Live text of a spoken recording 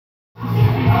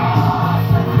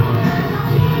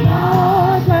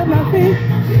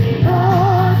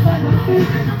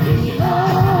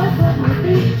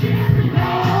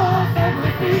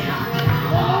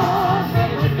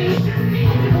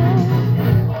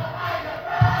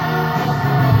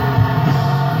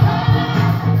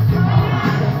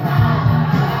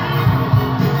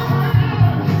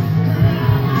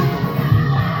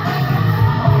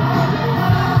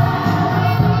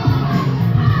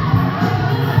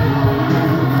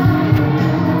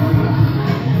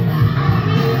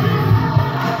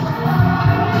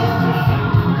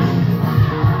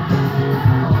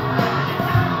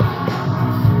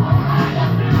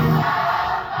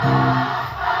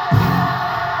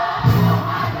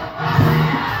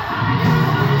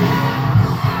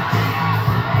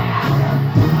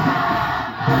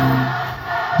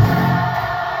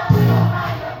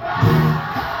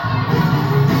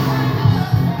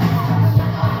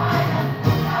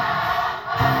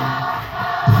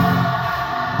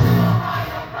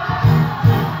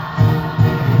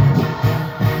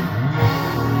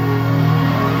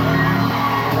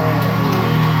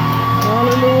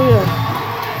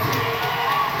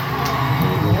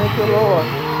Thank you, Lord.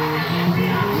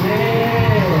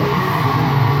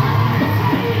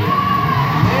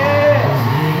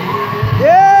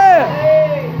 Yeah.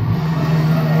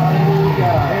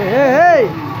 Hey, hey,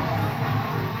 hey.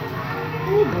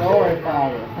 Glory,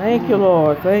 Father. Thank you,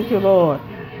 Lord. Thank you, Lord.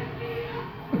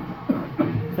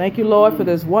 Thank you, Lord, for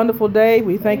this wonderful day.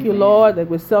 We thank you, Lord, that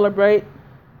we celebrate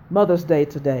Mother's Day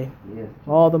today. Yes.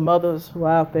 All the mothers who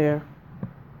are out there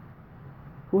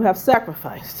who have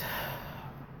sacrificed,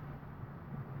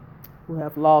 who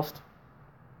have lost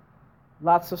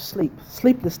lots of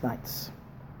sleepless nights,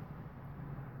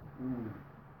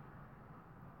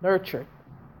 nurtured,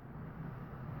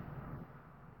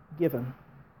 given,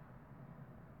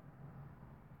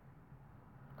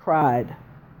 cried,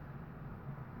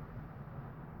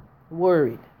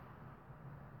 worried.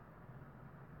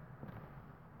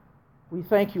 We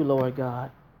thank you, Lord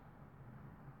God,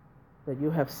 that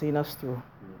you have seen us through.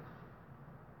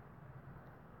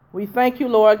 We thank you,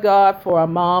 Lord God, for our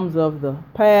moms of the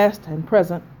past and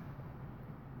present,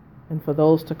 and for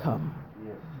those to come.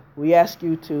 Yes. We ask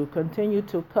you to continue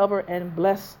to cover and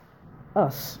bless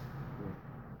us,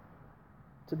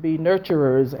 to be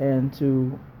nurturers and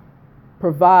to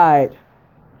provide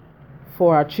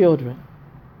for our children.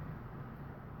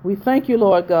 We thank you,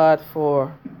 Lord God,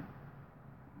 for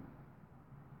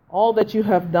all that you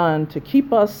have done to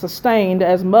keep us sustained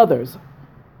as mothers,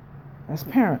 as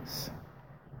parents,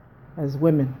 as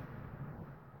women.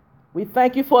 We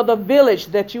thank you for the village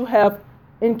that you have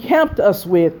encamped us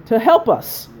with to help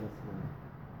us,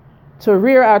 to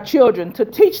rear our children, to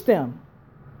teach them,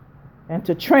 and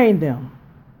to train them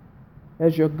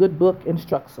as your good book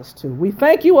instructs us to. We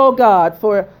thank you, oh God,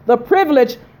 for the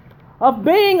privilege of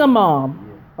being a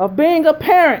mom, of being a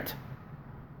parent.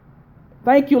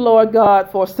 Thank you, Lord God,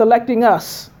 for selecting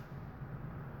us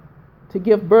to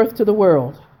give birth to the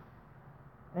world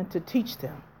and to teach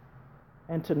them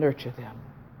and to nurture them.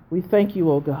 We thank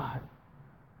you, oh God,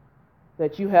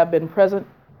 that you have been present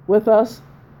with us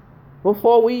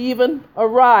before we even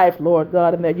arrived, Lord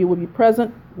God, and that you will be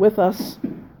present with us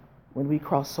when we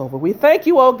cross over. We thank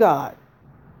you, oh God,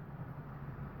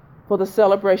 for the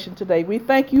celebration today. We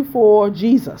thank you for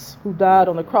Jesus who died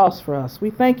on the cross for us. We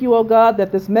thank you, oh God,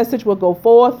 that this message will go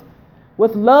forth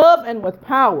with love and with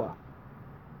power,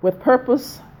 with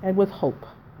purpose and with hope.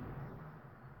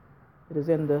 It is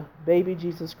in the baby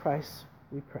Jesus Christ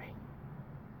we pray.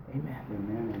 Amen.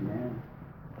 Amen. Amen.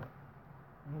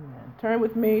 Amen. Turn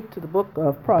with me to the book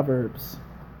of Proverbs.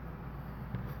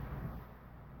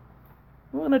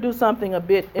 We're going to do something a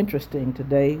bit interesting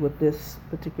today with this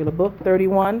particular book,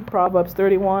 31, Proverbs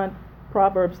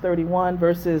 31,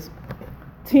 verses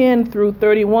 10 through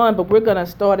 31, but we're going to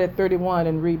start at 31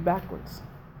 and read backwards.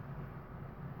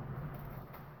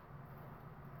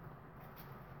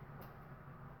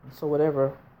 So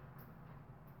whatever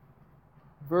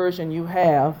version you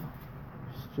have,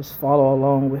 just follow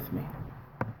along with me.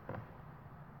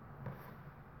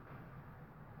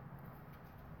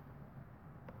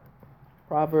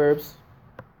 Proverbs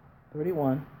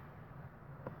 31,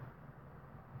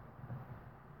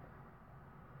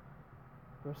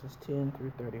 verses 10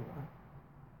 through 31.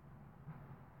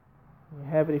 You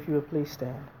have it if you would please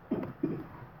stand.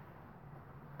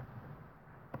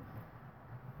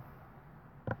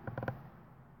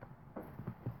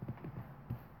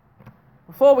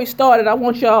 Before we started, I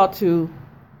want y'all to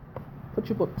put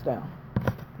your books down,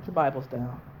 put your Bibles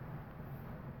down.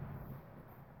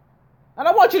 And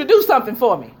I want you to do something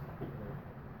for me.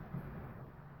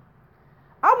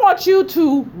 I want you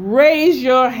to raise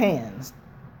your hands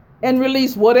and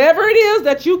release whatever it is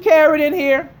that you carried in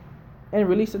here and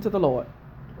release it to the Lord.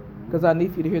 Because I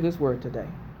need for you to hear this word today.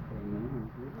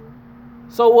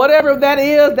 So whatever that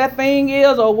is, that thing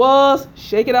is or was,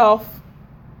 shake it off.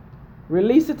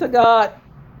 Release it to God.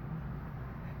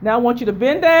 Now I want you to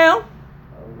bend down.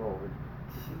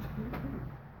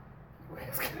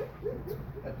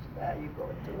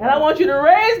 And I want you to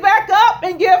raise back up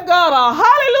and give God a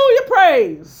hallelujah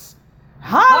praise.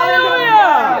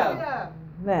 Hallelujah.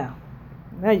 Now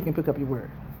you can pick up your word.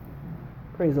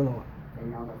 Praise the Lord.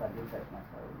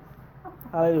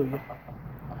 Hallelujah.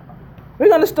 We're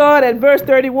going to start at verse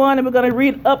 31 and we're going to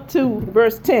read up to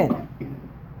verse 10.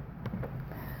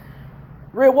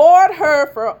 Reward her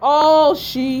for all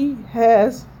she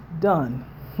has done.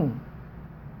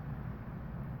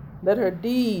 Let her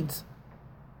deeds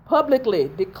publicly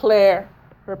declare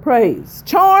her praise.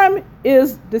 Charm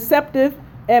is deceptive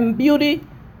and beauty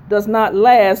does not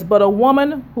last, but a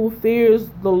woman who fears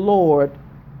the Lord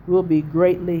will be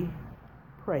greatly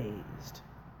praised.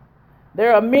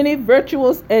 There are many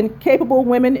virtuous and capable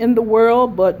women in the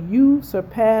world, but you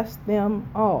surpass them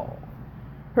all.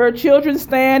 Her children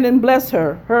stand and bless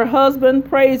her. Her husband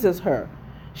praises her.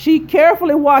 She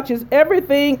carefully watches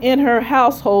everything in her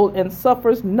household and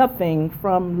suffers nothing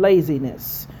from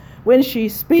laziness. When she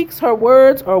speaks, her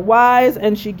words are wise,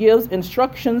 and she gives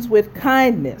instructions with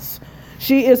kindness.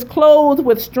 She is clothed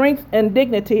with strength and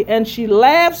dignity, and she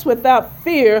laughs without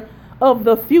fear of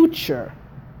the future.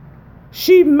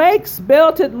 She makes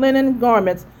belted linen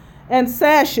garments and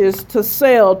sashes to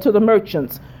sell to the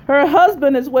merchants. Her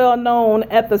husband is well known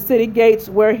at the city gates,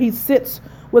 where he sits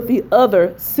with the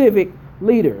other civic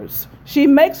leaders. She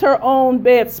makes her own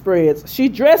bedspreads. She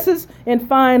dresses in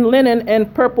fine linen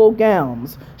and purple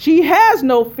gowns. She has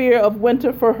no fear of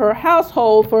winter for her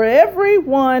household, for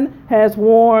everyone has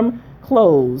warm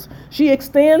clothes. She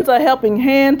extends a helping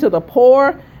hand to the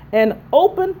poor and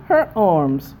opens her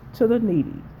arms to the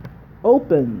needy.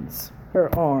 Opens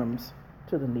her arms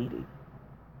to the needy.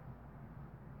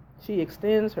 She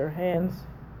extends her hands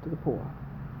to the poor,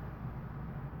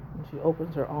 and she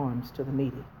opens her arms to the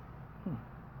needy.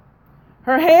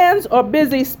 Her hands are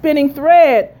busy spinning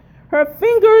thread, her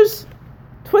fingers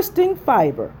twisting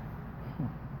fiber.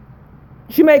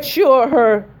 She makes sure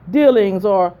her dealings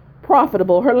are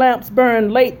profitable. Her lamps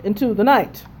burn late into the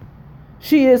night.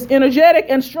 She is energetic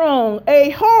and strong,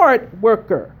 a hard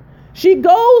worker. She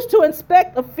goes to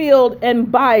inspect a field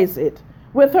and buys it.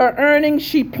 With her earnings,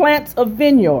 she plants a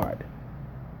vineyard.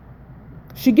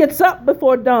 She gets up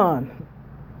before dawn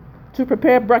to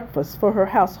prepare breakfast for her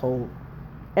household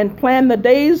and plan the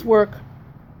day's work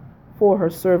for her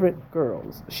servant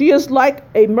girls. She is like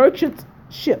a merchant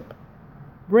ship,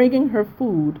 bringing her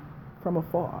food from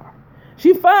afar.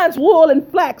 She finds wool and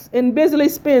flax and busily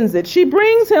spins it. She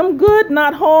brings him good,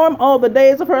 not harm, all the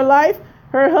days of her life.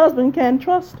 Her husband can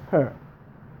trust her,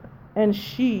 and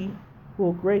she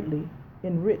will greatly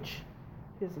enrich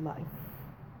his life.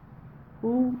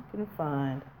 Who can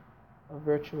find a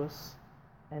virtuous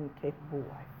and capable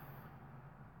wife?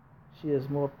 She is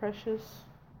more precious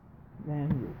than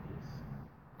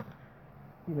rubies.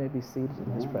 You may be seated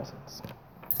in his presence.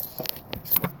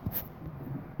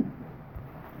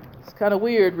 It's kind of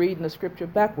weird reading the scripture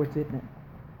backwards, isn't it?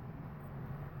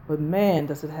 But man,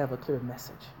 does it have a clear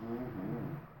message.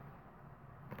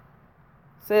 It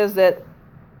says that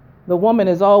the woman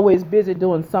is always busy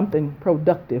doing something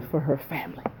productive for her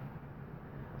family.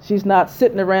 She's not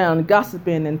sitting around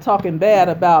gossiping and talking bad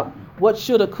about what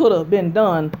shoulda, coulda been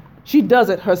done. She does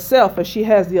it herself, as she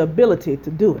has the ability to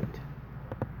do it.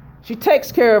 She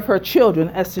takes care of her children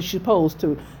as she's supposed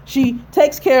to. She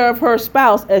takes care of her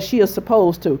spouse as she is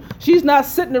supposed to. She's not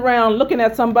sitting around looking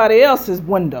at somebody else's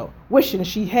window, wishing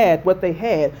she had what they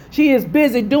had. She is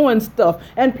busy doing stuff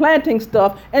and planting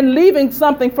stuff and leaving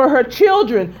something for her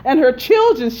children and her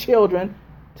children's children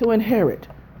to inherit.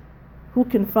 Who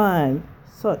can find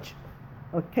such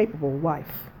a capable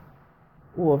wife,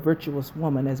 or a virtuous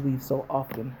woman, as we've so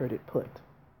often heard it put?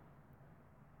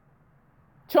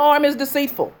 Charm is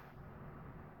deceitful,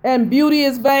 and beauty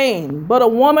is vain, but a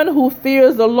woman who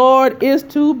fears the Lord is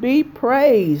to be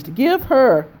praised. Give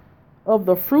her of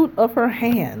the fruit of her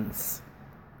hands.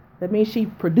 That means she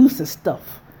produces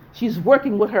stuff. She's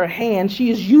working with her hands. She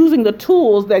is using the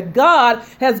tools that God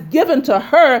has given to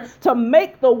her to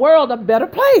make the world a better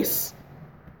place.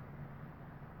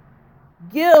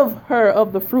 Give her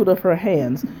of the fruit of her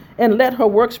hands, and let her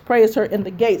works praise her in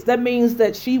the gates. That means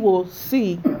that she will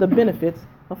see the benefits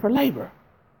of her labor.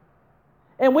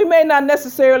 And we may not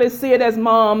necessarily see it as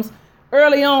moms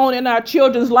early on in our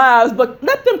children's lives, but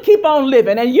let them keep on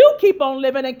living, and you keep on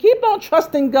living, and keep on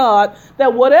trusting God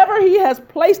that whatever he has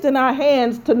placed in our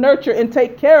hands to nurture and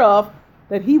take care of,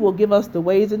 that he will give us the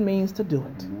ways and means to do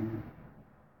it.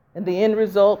 And the end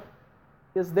result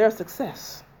is their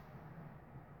success.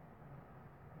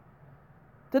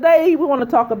 Today, we want to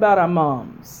talk about our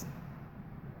moms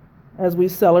as we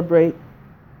celebrate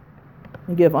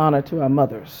and give honor to our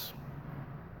mothers.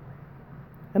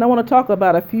 And I want to talk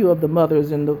about a few of the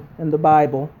mothers in the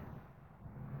Bible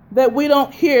that we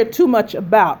don't hear too much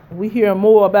about. We hear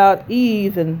more about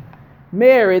Eve and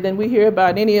Mary than we hear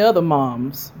about any other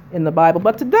moms in the Bible.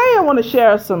 But today, I want to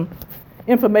share some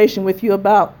information with you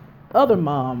about other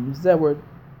moms that were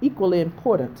equally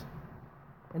important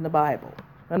in the Bible.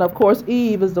 And of course,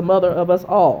 Eve is the mother of us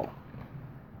all.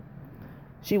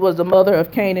 She was the mother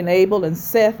of Cain and Abel and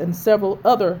Seth and several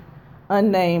other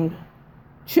unnamed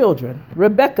children.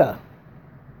 Rebecca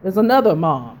is another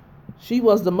mom. She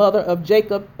was the mother of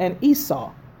Jacob and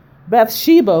Esau.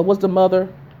 Bathsheba was the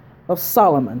mother of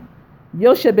Solomon.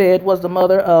 Jochebed was the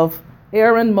mother of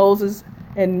Aaron, Moses,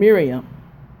 and Miriam.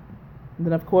 And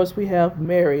then, of course, we have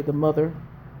Mary, the mother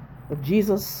of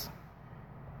Jesus.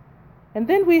 And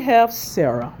then we have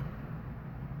Sarah.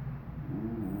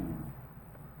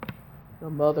 the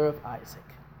mother of Isaac.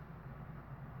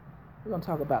 We're going to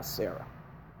talk about Sarah.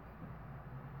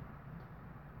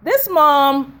 This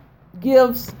mom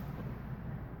gives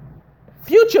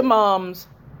future moms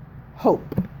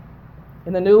hope.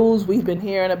 In the news, we've been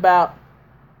hearing about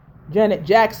Janet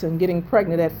Jackson getting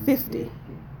pregnant at 50.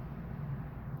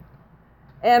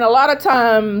 And a lot of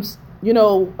times,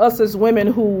 us as women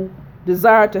who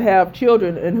desire to have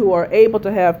children and who are able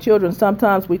to have children,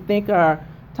 sometimes we think our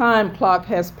time clock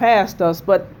has passed us,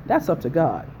 but that's up to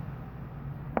God.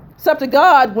 It's up to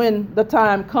God when the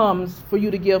time comes for you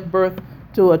to give birth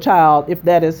to a child, if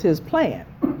that is his plan.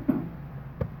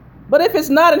 But if it's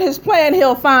not in his plan,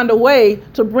 he'll find a way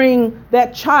to bring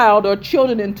that child or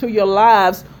children into your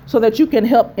lives so that you can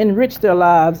help enrich their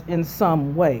lives in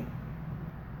some way.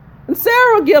 And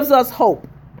Sarah gives us hope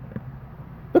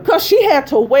because she had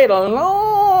to wait a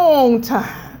long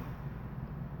time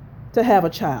to have a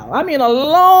child. I mean, a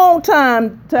long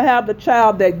time to have the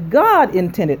child that God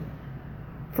intended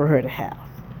for her to have.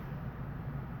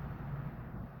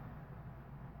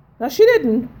 Now, she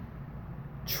didn't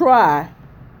try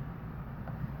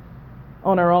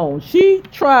on her own. She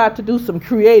tried to do some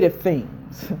creative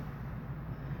things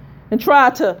and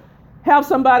tried to have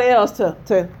somebody else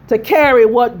to carry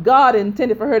what God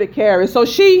intended for her to carry. So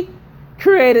she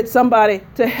created somebody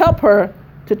to help her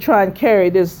to try and carry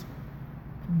this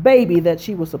baby that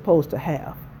she was supposed to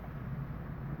have.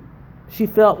 She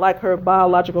felt like her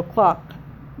biological clock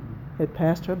had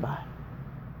passed her by.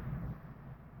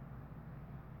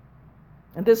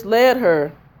 And this led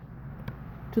her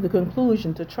to the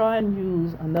conclusion to try and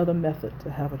use another method to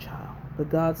have a child. But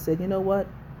God said, you know what?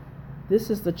 This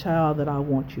is the child that I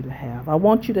want you to have. I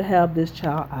want you to have this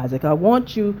child, Isaac. I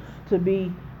want you to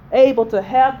be able to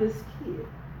have this kid.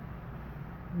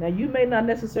 Now, you may not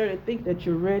necessarily think that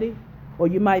you're ready, or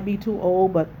you might be too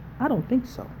old, but I don't think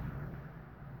so.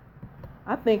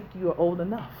 I think you're old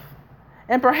enough.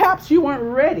 And perhaps you weren't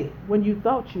ready when you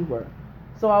thought you were.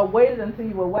 So I waited until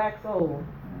you were wax old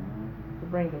to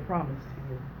bring the promise to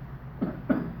you.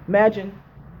 Imagine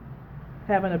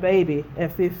having a baby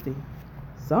at 50.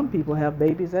 Some people have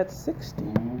babies at 60.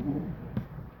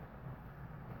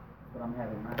 But I'm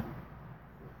having mine.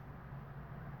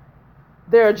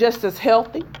 They're just as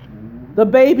healthy. The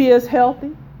baby is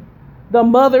healthy. The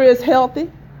mother is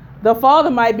healthy. The father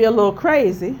might be a little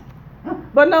crazy.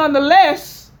 But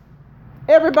nonetheless,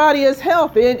 everybody is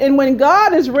healthy. And when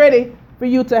God is ready for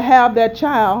you to have that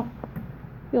child,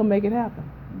 he'll make it happen.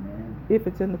 Amen. If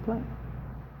it's in the plan.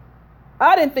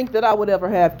 I didn't think that I would ever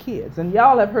have kids. And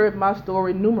y'all have heard my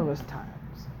story numerous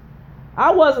times.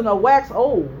 I wasn't a wax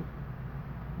old.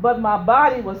 But my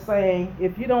body was saying,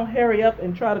 if you don't hurry up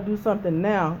and try to do something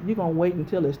now, you're going to wait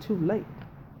until it's too late.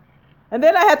 And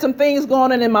then I had some things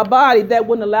going on in my body that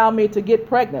wouldn't allow me to get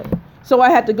pregnant. So I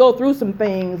had to go through some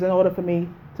things in order for me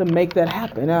to make that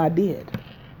happen. And I did.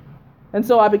 And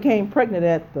so I became pregnant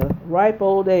at the ripe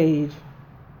old age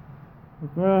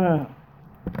of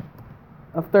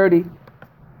 32,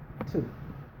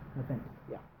 I think.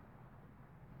 Yeah.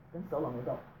 It's been so long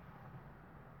ago.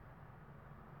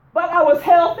 But I was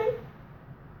healthy.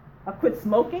 I quit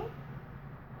smoking.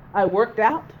 I worked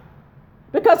out.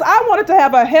 Because I wanted to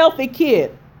have a healthy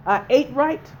kid. I ate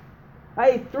right. I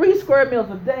ate 3 square meals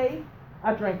a day.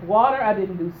 I drank water. I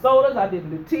didn't do sodas. I didn't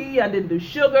do tea. I didn't do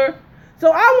sugar.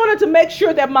 So I wanted to make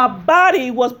sure that my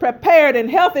body was prepared and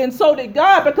healthy, and so did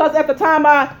God, because at the time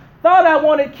I thought I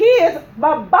wanted kids,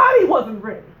 my body wasn't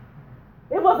ready.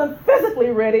 It wasn't physically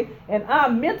ready, and I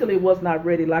mentally was not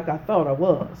ready like I thought I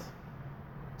was.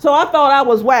 So I thought I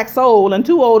was wax old and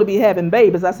too old to be having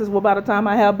babies. I said, well, by the time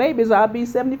I have babies, I'll be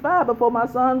 75 before my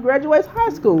son graduates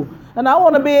high school. And I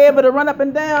want to be able to run up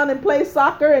and down and play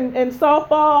soccer and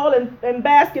softball and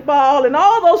basketball and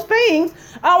all those things.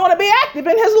 I want to be active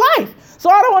in his life. So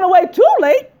I don't want to wait too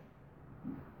late.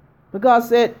 But God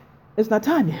said, it's not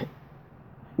time yet.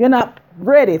 You're not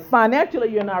ready.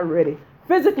 Financially, you're not ready.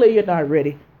 Physically, you're not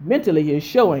ready. Mentally, you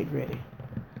sure ain't ready.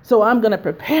 So I'm going to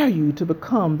prepare you to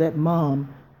become that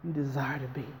mom you desire to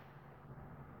be.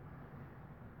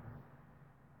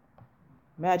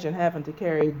 Imagine having to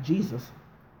carry Jesus.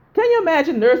 Can you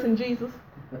imagine nursing Jesus?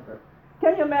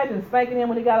 Can you imagine spanking him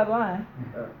when he got out of line?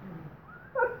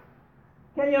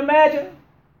 Can you imagine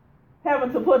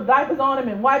having to put diapers on him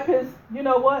and wipe his,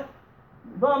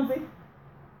 bumsy?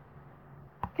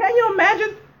 Can you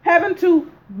imagine having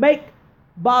to make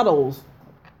bottles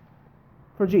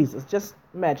for Jesus? Just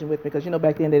imagine with me, because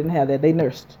back then they didn't have that. They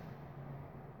nursed.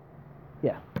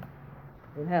 Yeah. They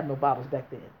didn't have no bottles back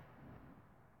then.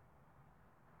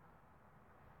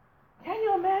 Can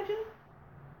you imagine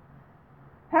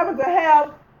having to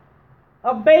have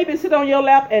A baby sit on your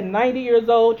lap at 90 years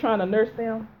old trying to nurse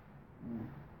them?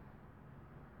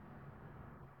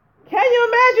 Can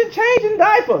you imagine changing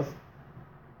diapers?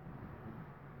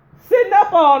 Sitting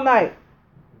up all night.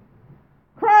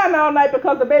 Crying all night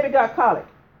because the baby got colic.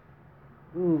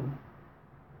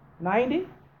 90?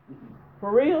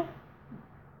 For real?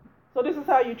 So this is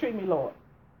how you treat me, Lord.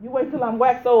 You wait till I'm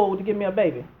wax old to give me a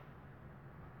baby.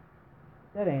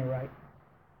 That ain't right.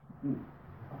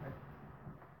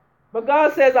 But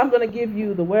God says, I'm going to give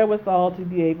you the wherewithal to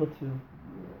be able to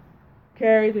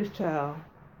carry this child,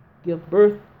 give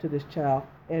birth to this child,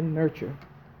 and nurture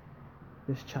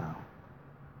this child.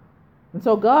 And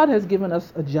so God has given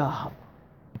us a job.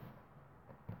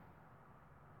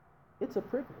 It's a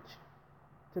privilege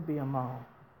to be a mom.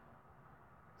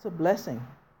 It's a blessing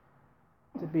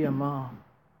to be a mom.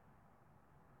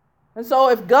 And so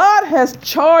if God has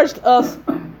charged us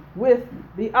with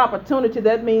the opportunity,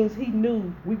 that means he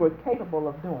knew we were capable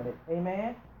of doing it.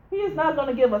 Amen? He is not going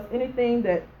to give us anything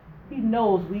that he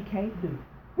knows we can't do.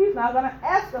 He's not going to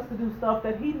ask us to do stuff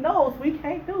that he knows we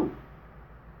can't do.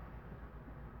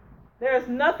 There is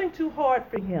nothing too hard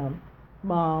for him,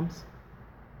 moms.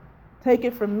 Take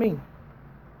it from me.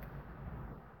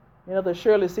 You know, the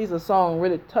Shirley Caesar song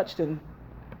really touched in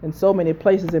so many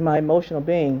places in my emotional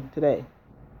being today.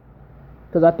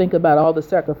 Because I think about all the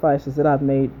sacrifices that I've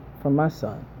made for my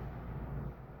son.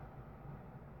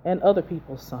 And other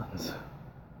people's sons.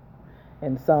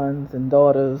 And sons and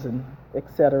daughters and et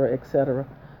cetera, et cetera.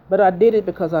 But I did it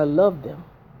because I loved them.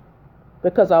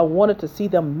 Because I wanted to see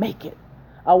them make it.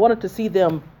 I wanted to see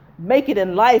them make it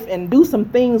in life and do some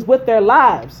things with their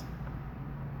lives.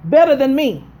 Better than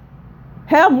me.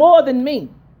 Have more than me.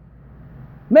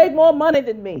 Make more money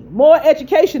than me. More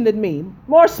education than me.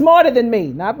 More smarter than me.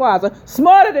 Not wiser.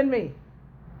 Smarter than me.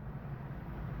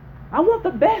 I want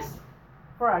the best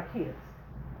for our kids.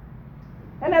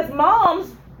 And as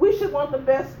moms, we should want the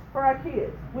best for our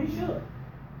kids. We should.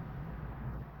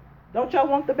 Don't y'all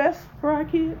want the best for our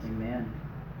kids? Amen.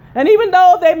 And even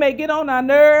though they may get on our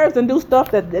nerves and do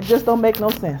stuff that just don't make no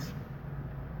sense,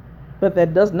 but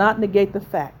that does not negate the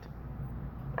fact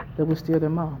that we're still their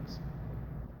moms.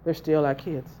 They're still our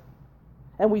kids.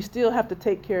 And we still have to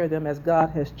take care of them as God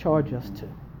has charged us to.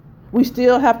 We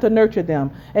still have to nurture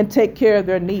them and take care of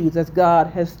their needs as God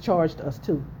has charged us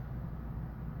to.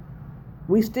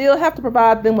 We still have to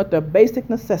provide them with their basic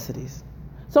necessities.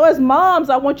 So as moms,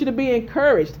 I want you to be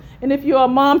encouraged. And if you're a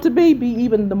mom to be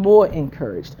even the more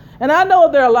encouraged. And I know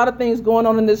there are a lot of things going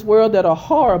on in this world that are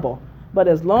horrible. But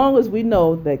as long as we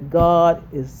know that God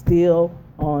is still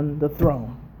on the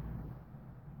throne,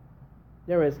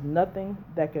 there is nothing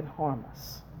that can harm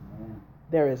us.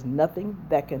 There is nothing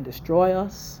that can destroy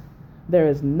us. There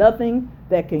is nothing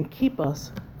that can keep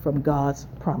us from God's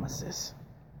promises.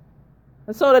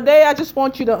 And so today I just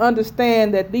want you to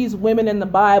understand that these women in the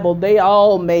Bible, they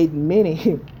all made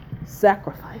many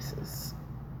sacrifices.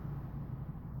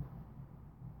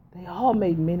 They all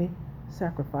made many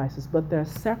sacrifices, but their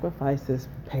sacrifices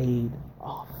paid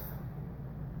off.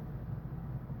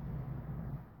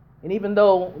 And even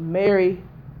though Mary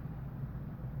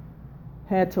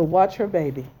had to watch her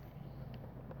baby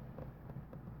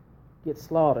get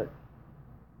slaughtered,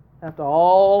 after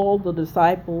all the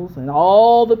disciples and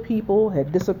all the people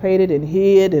had dissipated and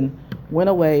hid and went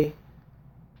away,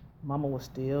 Mama was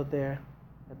still there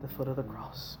at the foot of the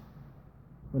cross.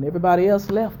 When everybody else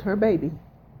left her baby,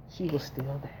 she was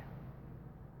still there.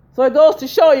 So it goes to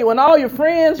show you, when all your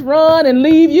friends run and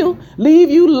leave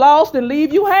you lost and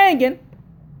leave you hanging,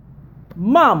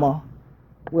 Mama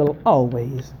will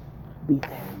always be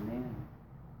there. Amen.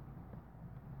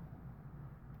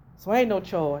 So ain't no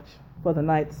charge for the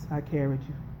nights I carried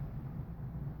you,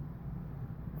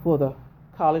 for the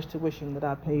college tuition that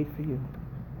I paid for you,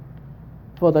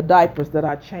 for the diapers that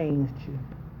I changed you,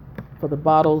 for the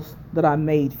bottles that I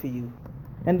made for you,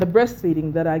 and the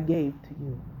breastfeeding that I gave to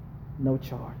you. No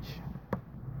charge.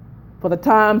 For the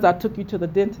times I took you to the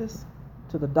dentist,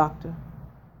 to the doctor,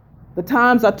 the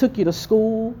times I took you to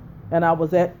school and I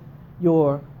was at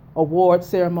your award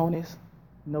ceremonies,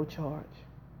 no charge.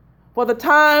 For the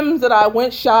times that I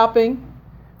went shopping,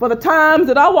 for the times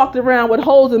that I walked around with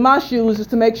holes in my shoes just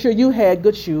to make sure you had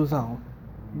good shoes on,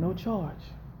 no charge.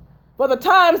 For the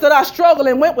times that I struggled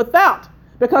and went without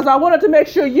because I wanted to make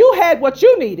sure you had what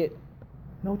you needed,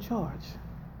 no charge.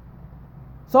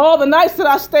 So all the nights that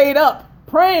I stayed up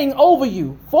praying over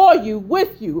you, for you,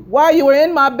 with you, while you were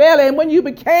in my belly, and when you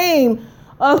became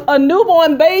a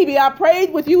newborn baby, I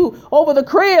prayed with you over the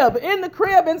crib, in the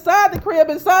crib,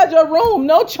 inside your room,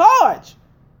 no charge.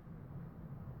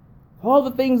 All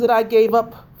the things that I gave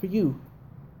up for you,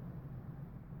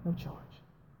 no charge.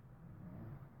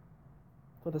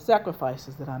 for the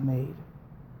sacrifices that I made,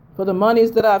 for the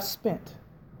monies that I've spent.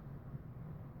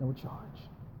 No charge.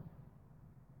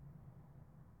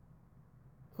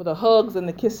 For the hugs and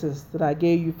the kisses that I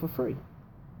gave you for free.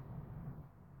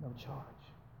 No charge.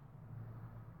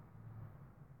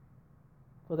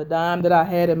 For the dime that I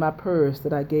had in my purse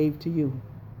that I gave to you.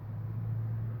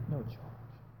 No charge.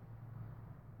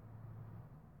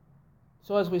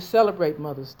 So as we celebrate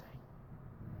Mother's Day,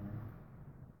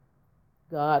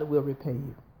 God will repay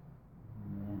you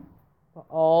for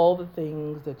all the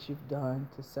things that you've done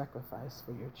to sacrifice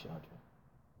for your children.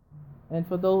 And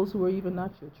for those who are even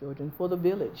not your children, for the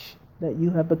village that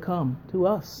you have become to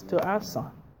us, to our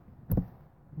son.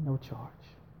 No charge.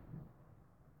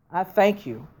 I thank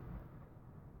you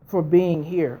for being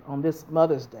here on this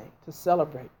Mother's Day to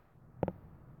celebrate.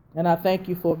 And I thank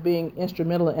you for being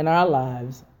instrumental in our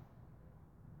lives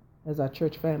as our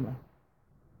church family.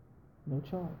 No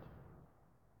charge.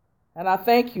 And I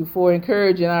thank you for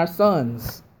encouraging our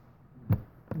sons.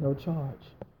 No charge.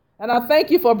 And I thank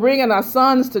you for bringing our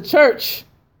sons to church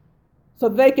so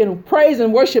they can praise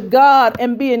and worship God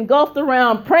and be engulfed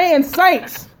around praying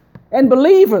saints and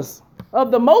believers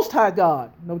of the Most High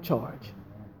God. No charge.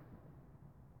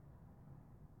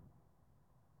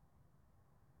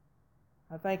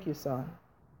 I thank you, son.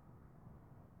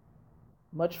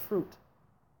 Much fruit.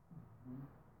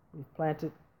 We've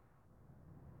planted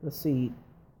the seed,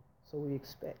 so we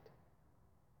expect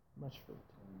much fruit.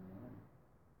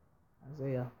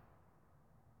 Isaiah,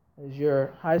 as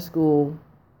your high school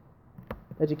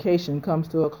education comes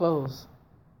to a close,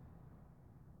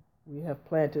 we have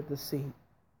planted the seed,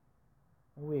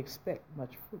 and we expect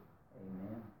much fruit.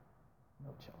 Amen.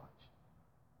 No charge.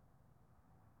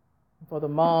 For the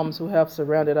moms who have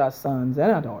surrounded our sons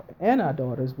and our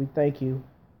daughters, we thank you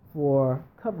for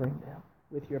covering them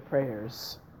with your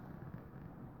prayers.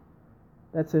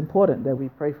 That's important that we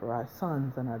pray for our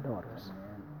sons and our daughters.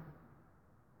 Amen.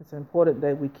 It's important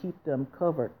that we keep them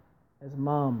covered as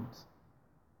moms,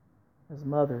 as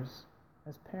mothers,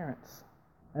 as parents,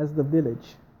 as the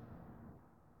village.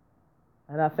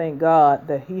 And I thank God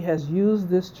that He has used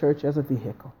this church as a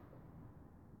vehicle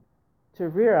to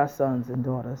rear our sons and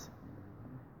daughters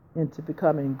into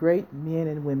becoming great men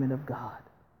and women of God.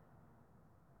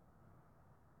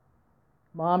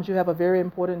 Moms, you have a very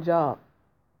important job.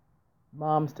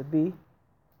 Moms to be,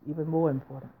 even more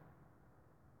important.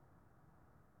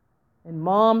 And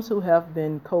moms who have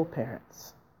been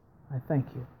co-parents, I thank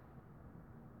you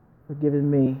for giving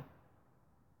me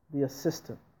the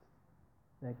assistant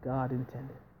that God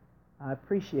intended. I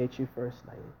appreciate you, First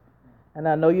Lady. And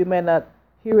I know you may not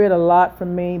hear it a lot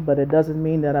from me, but it doesn't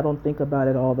mean that I don't think about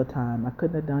it all the time. I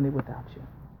couldn't have done it without you.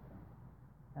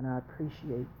 And I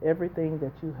appreciate everything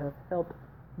that you have helped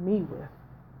me with.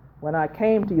 When I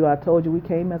came to you, I told you we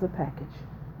came as a package.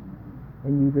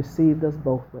 And you received us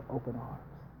both with open arms.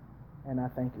 And I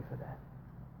thank you for that.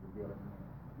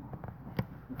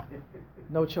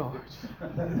 No charge.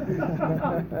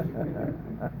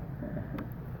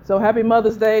 So happy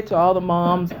Mother's Day to all the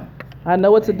moms. I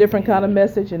know it's a different kind of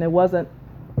message, and it wasn't,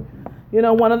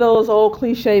 one of those old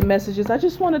cliche messages. I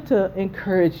just wanted to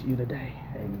encourage you today.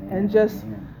 Amen. And just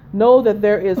Amen. know that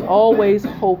there is always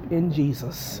hope in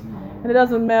Jesus. And it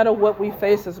doesn't matter what we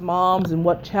face as moms and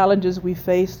what challenges we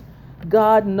face.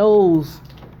 God knows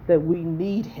that we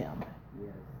need Him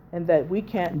and that we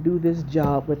can't do this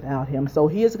job without Him. So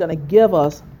He is going to give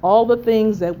us all the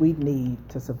things that we need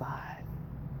to survive.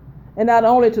 And not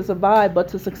only to survive, but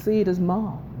to succeed as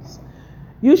moms.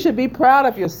 You should be proud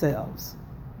of yourselves.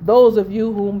 Those of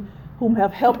you whom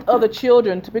have helped other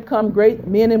children to become great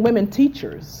men and women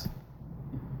teachers.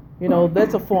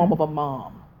 That's a form of a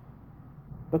mom.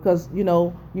 Because,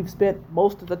 you've spent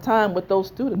most of the time with those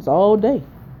students all day.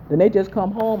 Then they just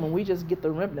come home and we just get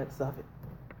the remnants of it.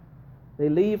 They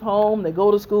leave home, they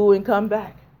go to school and come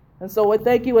back. And so I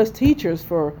thank you as teachers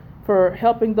for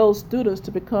helping those students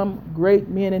to become great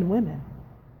men and women.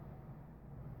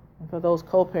 And for those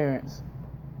co-parents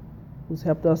who's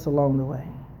helped us along the way.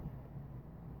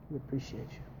 We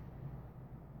appreciate you.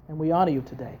 And we honor you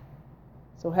today.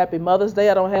 So happy Mother's Day.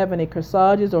 I don't have any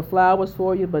corsages or flowers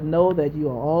for you, but know that you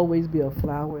will always be a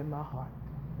flower in my heart.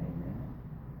 Amen.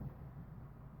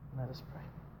 Let us pray.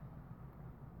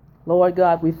 Lord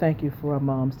God, we thank you for our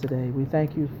moms today. We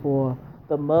thank you for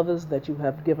the mothers that you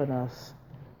have given us.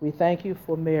 We thank you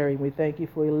for Mary. We thank you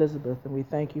for Elizabeth. And we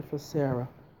thank you for Sarah.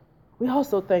 We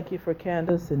also thank you for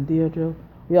Candace and Deirdre.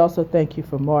 We also thank you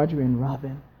for Marjorie and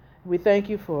Robin. We thank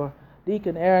you for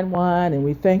Deacon Aaron Wine, and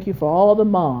we thank you for all the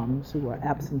moms who are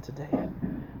absent today.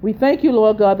 We thank you,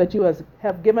 Lord God, that you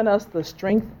have given us the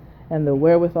strength and the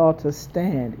wherewithal to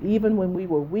stand, even when we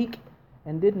were weak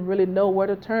and didn't really know where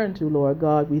to turn to, Lord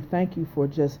God, we thank you for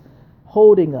just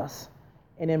holding us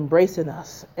and embracing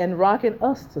us and rocking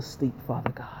us to sleep,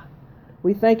 Father God.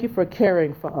 We thank you for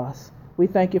caring for us. We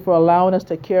thank you for allowing us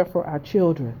to care for our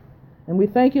children. And we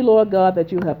thank you, Lord God,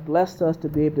 that you have blessed us to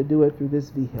be able to do it through this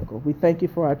vehicle. We thank you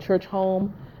for our church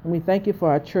home, and we thank you for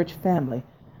our church family.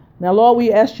 Now, Lord,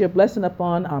 we ask your blessing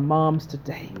upon our moms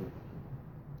today.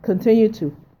 Continue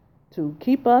to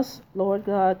keep us, Lord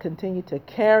God. Continue to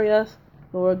carry us,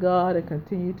 Lord God, and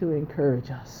continue to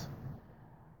encourage us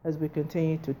as we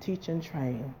continue to teach and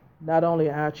train not only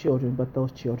our children, but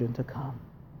those children to come.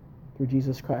 Through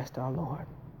Jesus Christ our Lord.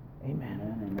 Amen.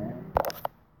 Amen. Amen.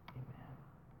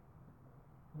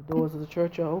 The doors of the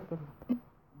church are open. If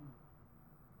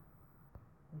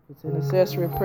it's intercessory prayer,